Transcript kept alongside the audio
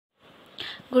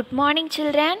Good morning,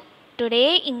 children.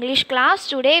 Today, English class.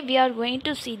 Today, we are going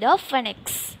to see the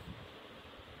phonics.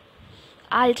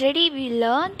 Already, we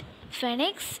learned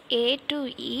phonics A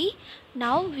to E.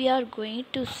 Now, we are going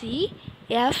to see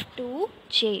F to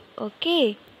J.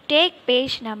 Okay. Take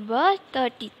page number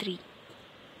 33.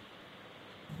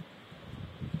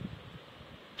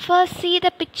 First, see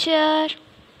the picture.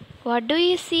 What do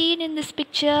you see in this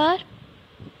picture?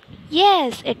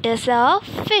 Yes, it is a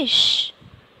fish.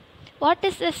 What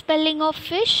is the spelling of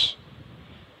fish?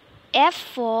 F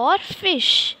for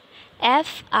fish.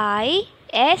 F-I-S-H,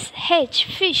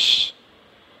 fish.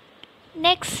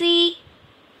 Next, see.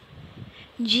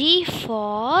 G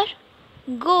for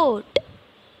goat.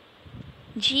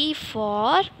 G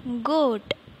for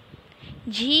goat.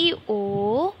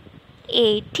 G-O-A-T,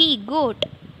 goat.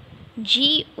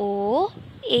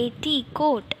 G-O-A-T,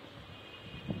 goat.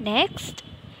 Next,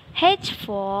 H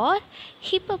for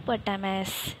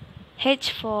hippopotamus.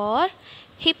 H for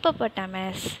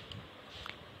hippopotamus.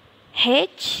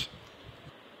 H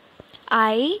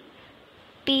I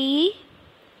P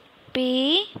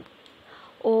P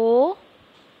O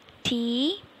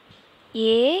T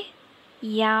A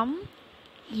M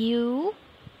U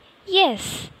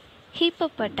S,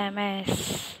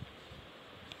 hippopotamus.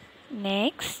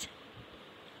 Next,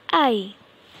 I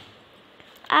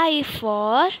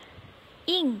for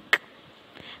ink.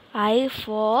 I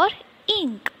for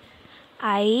ink.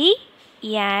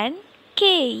 I-N-K,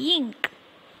 ink.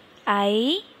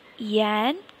 I-N-K,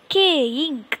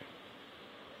 ink.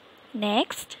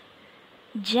 Next,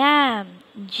 jam.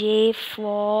 J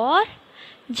for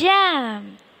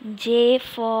jam. J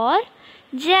for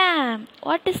jam.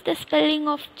 What is the spelling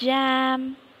of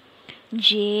jam?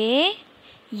 J-A-M,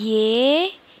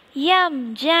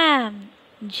 jam.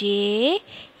 J-A-M,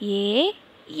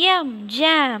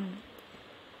 jam.